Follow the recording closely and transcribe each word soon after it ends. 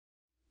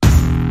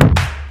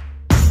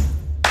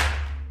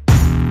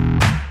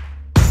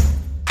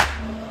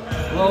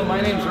Hello,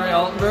 my name is Ray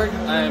Altenbourgh.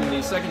 I am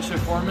the second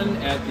shift foreman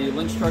at the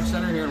Lynch Truck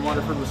Center here in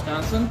Waterford,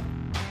 Wisconsin.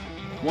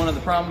 One of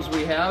the problems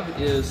we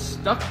have is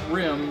stuck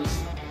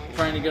rims,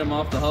 trying to get them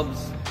off the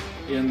hubs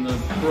in the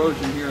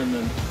corrosion here in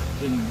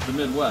the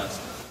Midwest.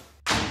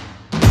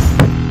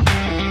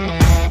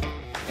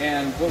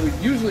 And what we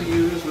usually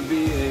use would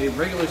be a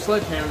regular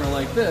sledgehammer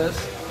like this,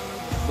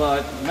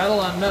 but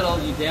metal on metal,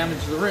 you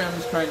damage the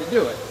rims trying to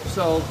do it.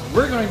 So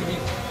we're going to be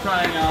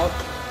trying out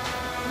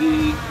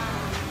the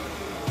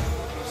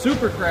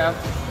SUPERCRAFT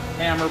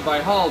hammer by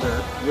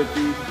Halder with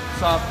the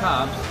soft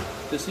tops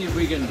to see if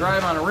we can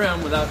drive on a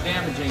rim without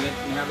damaging it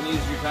and have an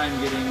easier time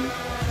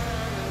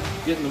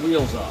getting the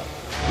wheels off.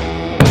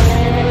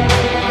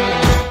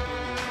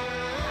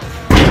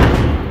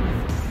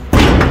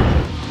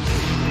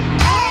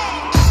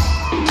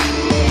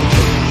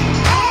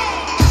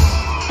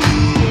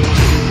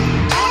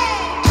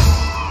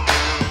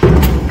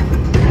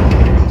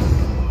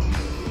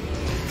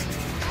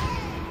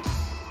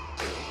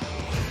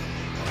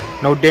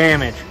 No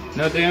damage.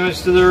 No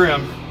damage to the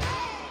rim.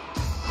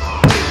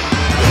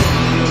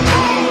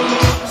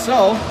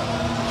 So,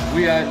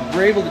 we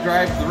were able to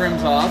drive the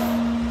rims off,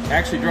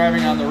 actually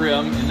driving on the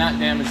rim and not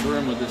damage the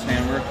rim with this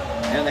hammer.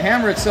 And the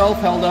hammer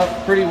itself held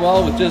up pretty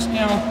well with just,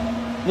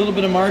 a little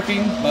bit of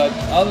marking, but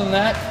other than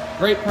that,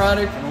 great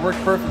product and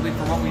worked perfectly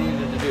for what we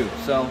needed to do.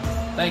 So,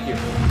 thank you.